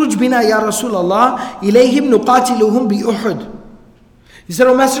 تَخْرُجْ بِنَا يَا رَسُولَ اللَّهِ إِلَيْهِمْ نُقَاتِلُهُمْ بِأُحُدٍ. He said,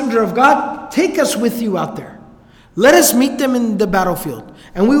 O Messenger of God, take us with you out there. Let us meet them in the battlefield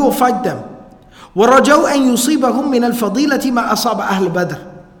and we will fight them. وَرَجَوْا أَن يُصِيبَهُمْ مِنَ الْفَضِيلَةِ مَا أَصَابَ أَهْلَ بَدْرٍ.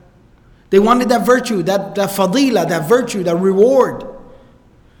 They wanted that virtue, that fadila, that virtue, that reward.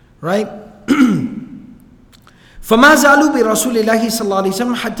 Right? فَمَا زَالُوا بِرَسُولِ اللَّهِ صَلَّى اللَّهُ عَلَيْهِ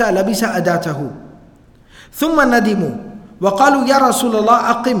وسلم حَتَّى لَبِسَ أَدَاتَهُ ثُمَّ نَدِمُوا وَقَالُوا يَا رَسُولَ اللَّهِ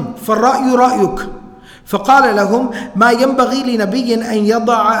أَقِمْ فَالرَّأْيُ رَأْيُكَ فقال لهم ما ينبغي لنبي أن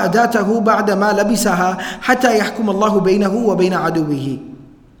يضع أداته بعد ما لبسها حتى يحكم الله بينه وبين عدوه.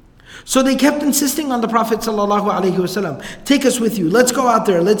 So they kept insisting on the Prophet ﷺ, take us with you, let's go out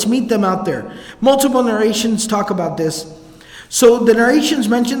there, let's meet them out there. Multiple narrations talk about this. So the narrations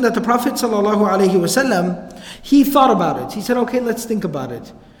mention that the Prophet ﷺ, he thought about it. He said, okay, let's think about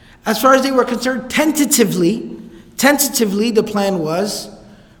it. As far as they were concerned, tentatively the plan was,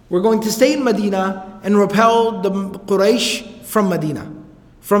 we're going to stay in Medina and repel the Quraysh from Medina,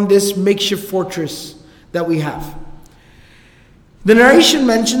 from this makeshift fortress that we have. The narration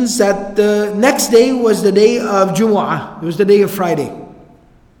mentions that the next day was the day of Jumu'ah. It was the day of Friday.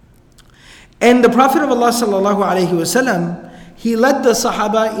 And the Prophet of Allah sallallahu alaihi wasallam, he led the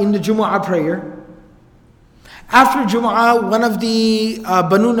Sahaba in the Jumu'ah prayer. After Jumu'ah, one of the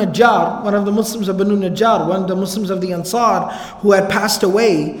Banu Najjar, one of the Muslims of Banu Najjar, one of the Muslims of the Ansar who had passed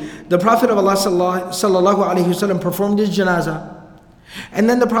away, the Prophet of Allah sallallahu alaihi wasallam performed his janazah. And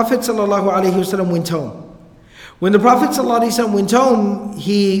then the Prophet sallallahu alaihi wasallam went home. When the Prophet ﷺ went home,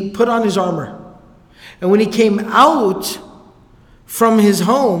 he put on his armor. And when he came out from his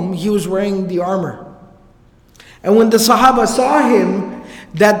home, he was wearing the armor. And when the Sahaba saw him,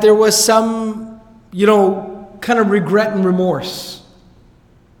 that there was some, kind of regret and remorse.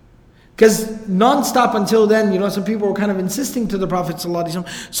 Because non-stop until then, some people were kind of insisting to the Prophet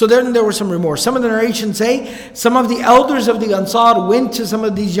ﷺ. So then there was some remorse. Some of the narrations say, some of the elders of the Ansar went to some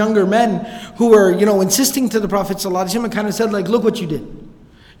of these younger men who were, insisting to the Prophet ﷺ and kind of said, like, look what you did.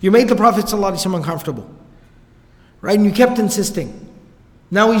 You made the Prophet ﷺ uncomfortable. Right? And you kept insisting.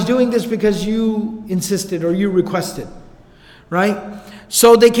 Now he's doing this because you insisted or you requested. Right?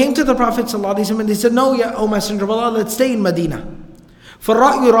 So they came to the Prophet ﷺ and they said, no, O Messenger of Allah, let's stay in Medina.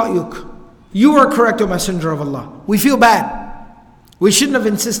 فَالرَّأْيُ رَأْيُكَ. You are correct, O Messenger of Allah. We feel bad. We shouldn't have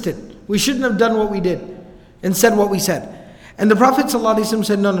insisted. We shouldn't have done what we did and said what we said. And the Prophet ﷺ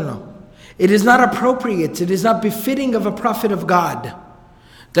said, no. It is not appropriate. It is not befitting of a Prophet of God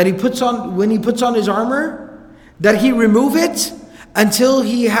that when he puts on his armor, that he remove it until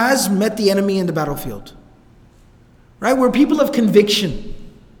he has met the enemy in the battlefield. Right? We're people of conviction.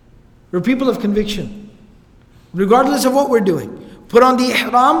 We're people of conviction. Regardless of what we're doing. Put on the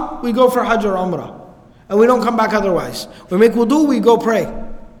ihram, we go for Hajj or Umrah. And we don't come back otherwise. We make wudu, we go pray.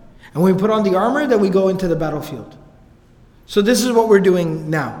 And when we put on the armor, then we go into the battlefield. So this is what we're doing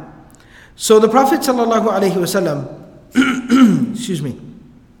now. So the Prophet ﷺ, excuse me,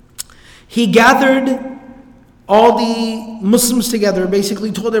 he gathered all the Muslims together,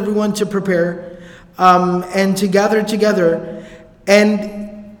 basically told everyone to prepare and to gather together. And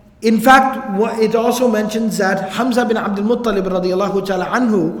in fact, it also mentions that Hamza bin Abdul Muttalib radiallahu ta'ala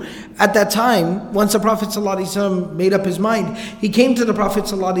anhu, at that time, once the Prophet ﷺ made up his mind, he came to the Prophet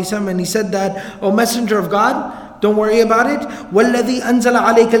ﷺ and he said that, O Messenger of God, Don't worry about it. وَالَّذِي أَنزَلَ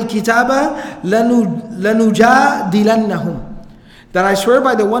عَلَيْكَ الْكِتَابَ لَنُجَادِلَنَّهُمْ. That I swear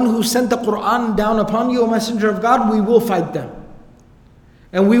by the one who sent the Quran down upon you, O Messenger of God, we will fight them.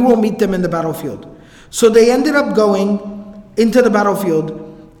 And we will meet them in the battlefield. So they ended up going into the battlefield,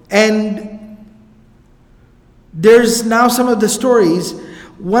 and there's now some of the stories.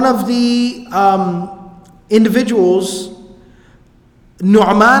 One of the individuals,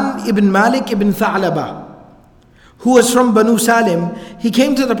 Nu'man ibn Malik ibn Tha'laba, who was from Banu Salim, he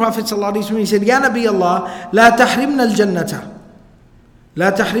came to the Prophet ﷺ and he said, Ya Nabi Allah, la tahrimna al-jannata.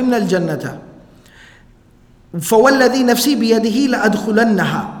 La tahrimna al-jannata. فَوَالَّذِي نَفْسِي بِيَدِهِ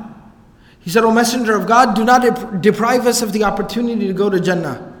لَأَدْخُلَنَّهَا. He said, O Messenger of God, do not deprive us of the opportunity to go to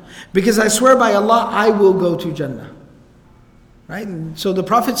Jannah. Because I swear by Allah, I will go to Jannah. Right? And so the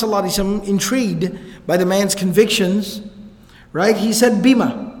Prophet ﷺ, intrigued by the man's convictions, right? He said,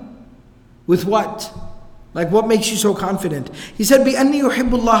 Bima. With what? Like, what makes you so confident? He said, بِأَنِّي يُحِبُّ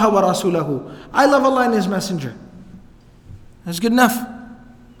اللَّهَ وَرَسُولَهُ. I love Allah and His Messenger. That's good enough.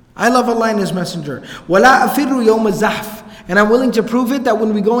 I love Allah and His Messenger. وَلَا أَفِرُّ يَوْمَ الزَّحْفِ. And I'm willing to prove it that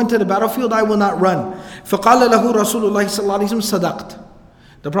when we go into the battlefield, I will not run. فَقَالَ لَهُ رَسُولُ اللَّهِ صَلَّى اللَّهِ عَلَيْهِ وسلم صَدَقْتَ.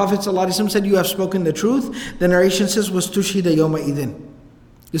 The Prophet ﷺ said, you have spoken the truth. The narration says, وَاسْتُشْهِدَ يَوْمَئِذٍ.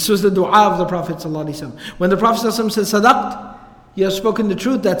 This was the dua of the Prophet ﷺ. When the Prophet ﷺ said, صَدَقْتَ, you have spoken the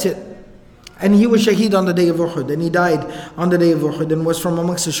truth, that's it. And he was shaheed on the day of Uhud. And he died on the day of Uhud and was from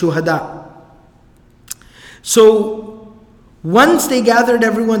amongst the shuhada. So, once they gathered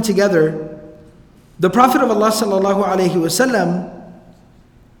everyone together, the Prophet of Allah sallallahu alaihi wasallam,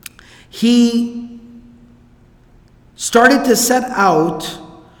 he started to set out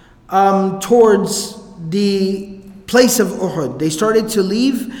towards the place of Uhud. They started to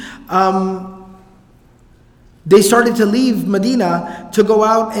leave. Medina to go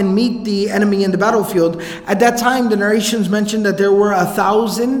out and meet the enemy in the battlefield. At that time, the narrations mentioned that there were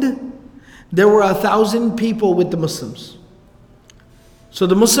 1,000 people with the Muslims. So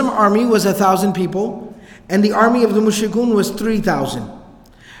the Muslim army was 1,000 people, and the army of the Mushrikun was 3,000.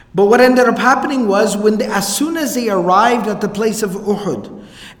 But what ended up happening was, as soon as they arrived at the place of Uhud,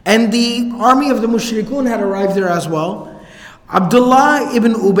 and the army of the Mushrikun had arrived there as well, Abdullah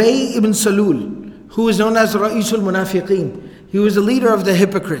ibn Ubay ibn Salul, who is known as Ra'isul Munafiqeen, he was the leader of the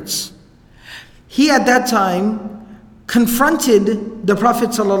hypocrites. He at that time confronted the Prophet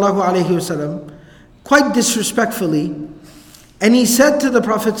ﷺ quite disrespectfully, and he said to the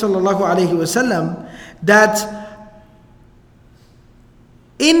Prophet ﷺ that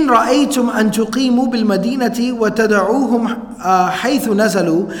إن رأيتم أن تقيموا بالمدينة وتدعوهم حيث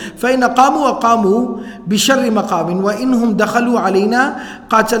نزلوا فإن قاموا وقاموا بشر مقام وإنهم دخلوا علينا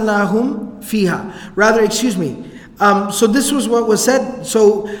قاتلناهم فيها. Rather, excuse me. So this was what was said.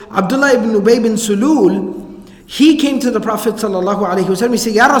 So Abdullah ibn Ubay bin Sulul, he came to the Prophet ﷺ. He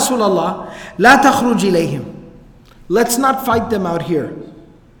said, Ya Rasulullah, لا تخرج إليهم. Let's not fight them out here.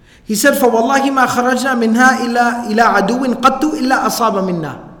 He said, فَوَاللَّهِ مَا خَرَجْنَا مِنْهَا إِلَىٰ عَدُوٍ قَدْتُ إِلَّا أَصَابَ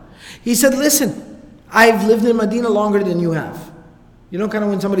مِنَّا. He said, listen, I've lived in Medina longer than you have. You know, kind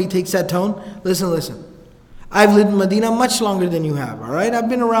of when somebody takes that tone? Listen. I've lived in Medina much longer than you have, all right? I've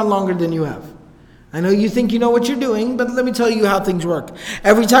been around longer than you have. I know you think you know what you're doing, but let me tell you how things work.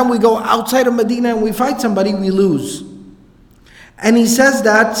 Every time we go outside of Medina and we fight somebody, we lose. And he says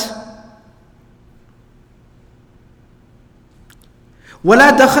that,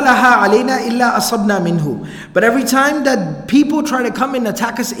 وَلَا دَخَلَهَا عَلَيْنَا إِلَّا أَصَبْنَا مِنْهُ. But every time that people try to come and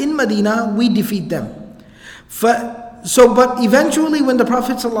attack us in Medina, we defeat them. But eventually when the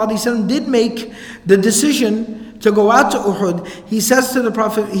Prophet ﷺ did make the decision to go out to Uhud, he says to the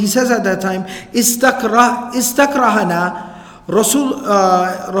Prophet, he says at that time, إِسْتَكْرَهَنَا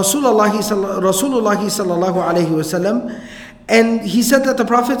Rasulullah sallallahu alayhi wasallam. And he said that the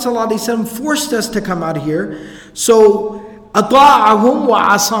Prophet ﷺ forced us to come out here. So أطاعهم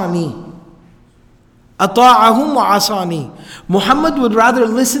وعصاني. Muhammad would rather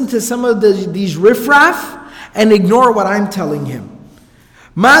listen to some of these riffraff and ignore what I'm telling him.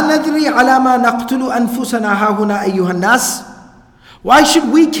 ما ندري على ما نقتل أنفسنا هاهنا أيها الناس. Why should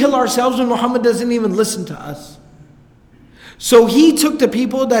we kill ourselves when Muhammad doesn't even listen to us? So he took the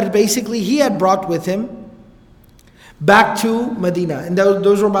people that basically he had brought with him back to Medina, and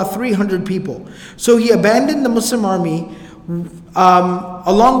those were about 300 people. So he abandoned the Muslim army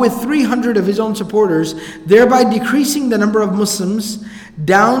along with 300 of his own supporters, thereby decreasing the number of Muslims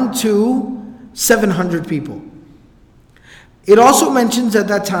down to 700 people. It also mentions at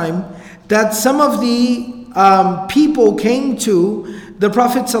that time that some of the people came to the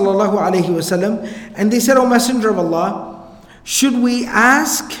Prophet ﷺ and they said, O Messenger of Allah, should we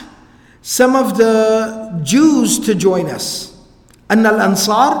ask some of the Jews to join us. أن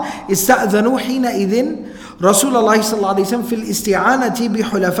الأنصار استأذنوا حينئذ رسول الله صلى الله عليه وسلم في الاستعانة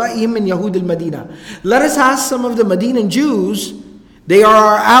بحلفائهم من يهود المدينة. Let us ask some of the Medinan Jews, they are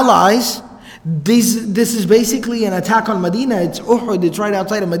our allies. This is basically an attack on Medina. It's Uhud, it's right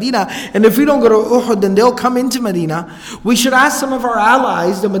outside of Medina. And if we don't go to Uhud, then they'll come into Medina. We should ask some of our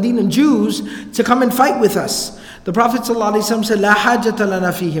allies, the Medinan Jews, to come and fight with us. The Prophet ﷺ said, لا حاجة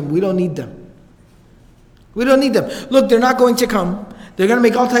لنا فيهم. We don't need them. We don't need them. Look, they're not going to come. They're going to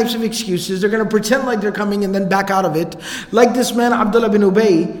make all types of excuses. They're going to pretend like they're coming and then back out of it. Like this man, Abdullah bin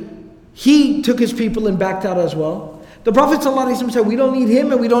Ubay, he took his people and backed out as well. The Prophet ﷺ said, we don't need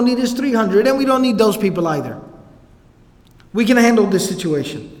him and we don't need his 300 and we don't need those people either. We can handle this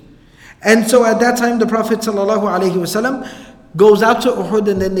situation. And so at that time, the Prophet ﷺ goes out to Uhud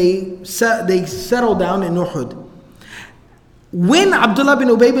and then they settle down in Uhud. When Abdullah bin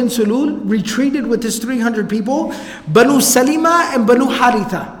Ubay bin Sulul retreated with his 300 people, Banu Salima and Banu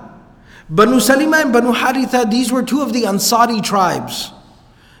Haritha. Banu Salima and Banu Haritha, these were two of the Ansari tribes.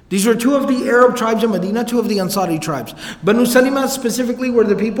 These were two of the Arab tribes in Medina, two of the Ansari tribes. Banu Salima specifically were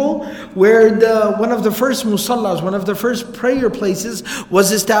the people where one of the first musallas, one of the first prayer places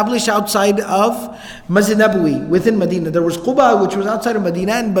was established outside of Masjid Nabawi within Medina. There was Quba, which was outside of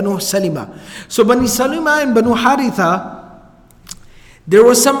Medina, and Banu Salima. So Banu Salima and Banu Haritha, there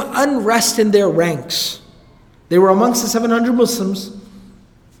was some unrest in their ranks. They were amongst the 700 Muslims,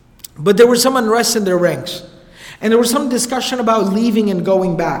 but there was some unrest in their ranks. And there was some discussion about leaving and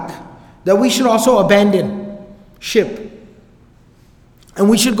going back, that we should also abandon ship. And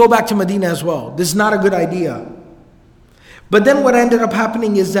we should go back to Medina as well. This is not a good idea. But then what ended up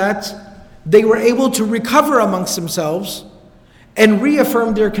happening is that they were able to recover amongst themselves and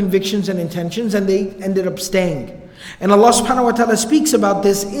reaffirm their convictions and intentions, and they ended up staying. And Allah subhanahu wa ta'ala speaks about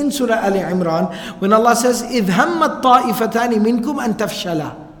this in Surah Ali Imran when Allah says, إِذْ هَمَّت طَّائِفَتَانِ مِنْكُمْ أَن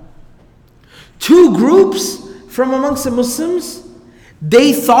تَفْشَلَا. Two groups from amongst the Muslims,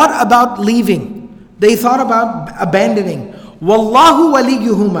 they thought about leaving. They thought about abandoning. Wallahu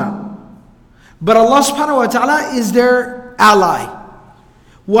waliyuhuma. But Allah subhanahu wa ta'ala is their ally.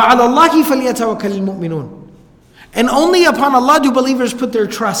 وَعَلَى اللَّهِ فَلْيَتَوَكَّلِ الْمُؤْمِنُونَ. And only upon Allah do believers put their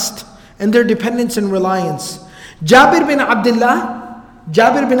trust and their dependence and reliance. Jabir bin Abdullah,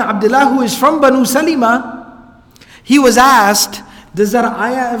 who is from Banu Salima, he was asked, does that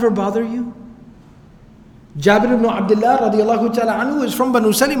ayah ever bother you? Jabir ibn Abdullah radiallahu ta'ala anhu is from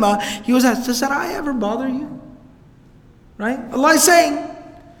Banu Salima. He was asked, does that ayah ever bother you? Right? Allah is saying,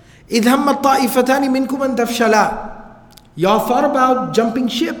 إِذْ هَمَّت طَّائِفَتَانِ مِنْكُمْ أَن تَفْشَلَا. Y'all thought about jumping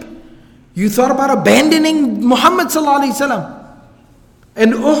ship. You thought about abandoning Muhammad sallallahu alayhi wasallam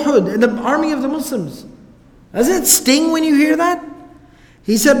and Uhud and the army of the Muslims. Doesn't it sting when you hear that?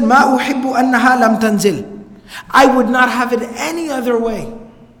 He said, مَا أُحِبُّ أَنَّهَا لَمْ تَنزِلْ. I would not have it any other way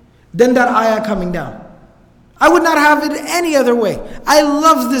than that ayah coming down. I would not have it any other way. I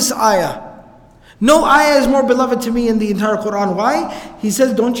love this ayah. No ayah is more beloved to me in the entire Quran. Why? He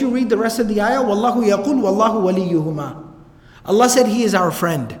says, don't you read the rest of the ayah? Wallahu yaqul wallahu waliyuhuma. Allah said He is our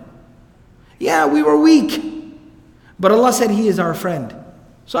friend. Yeah, we were weak, but Allah said He is our friend.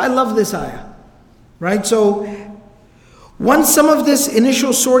 So I love this ayah. Right? So once some of this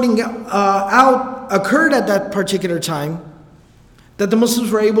initial sorting out occurred at that particular time, that the Muslims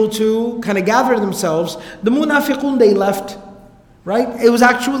were able to kind of gather themselves, the munafiqun, they left. Right? It was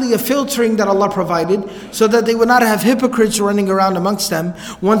actually a filtering that Allah provided so that they would not have hypocrites running around amongst them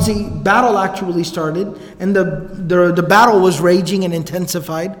once the battle actually started and the battle was raging and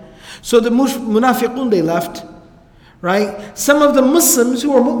intensified. So the munafiqun, they left. Right? Some of the Muslims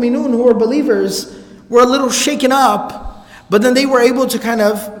who were mu'minun, who were believers, were a little shaken up, but then they were able to kind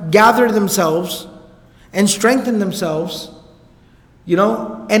of gather themselves and strengthen themselves,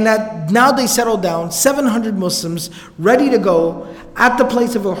 and that now they settled down, 700 Muslims ready to go at the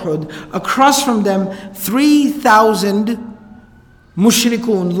place of Uhud. Across from them, 3,000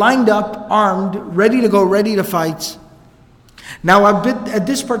 mushrikun lined up, armed, ready to go, ready to fight. Now at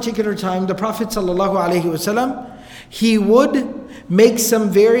this particular time, the Prophet ﷺ, he would make some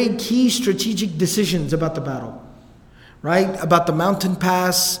very key strategic decisions about the battle. Right? About the mountain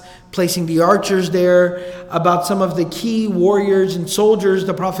pass, placing the archers there, about some of the key warriors and soldiers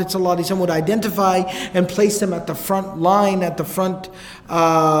the Prophet ﷺ would identify and place them at the front line, at the front,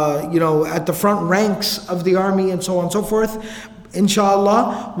 at the front ranks of the army and so on and so forth.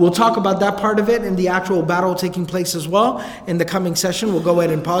 Inshallah, we'll talk about that part of it and the actual battle taking place as well in the coming session. We'll go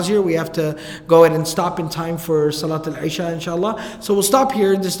ahead and pause here. We have to go ahead and stop in time for Salat al-Isha, inshallah. So we'll stop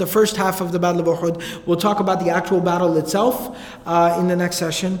here. This is the first half of the Battle of Uhud. We'll talk about the actual battle itself in the next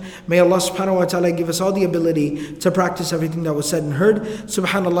session. May Allah subhanahu wa ta'ala give us all the ability to practice everything that was said and heard.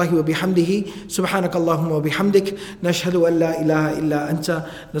 Subhanallahi wa bihamdihi. Subhanakallahumma wa bihamdik. Nashhadu an la ilaha illa anta.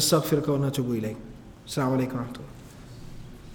 Nastaghfiruka wa natubu ilayk. Assalamu alaikum wa rahmatullah.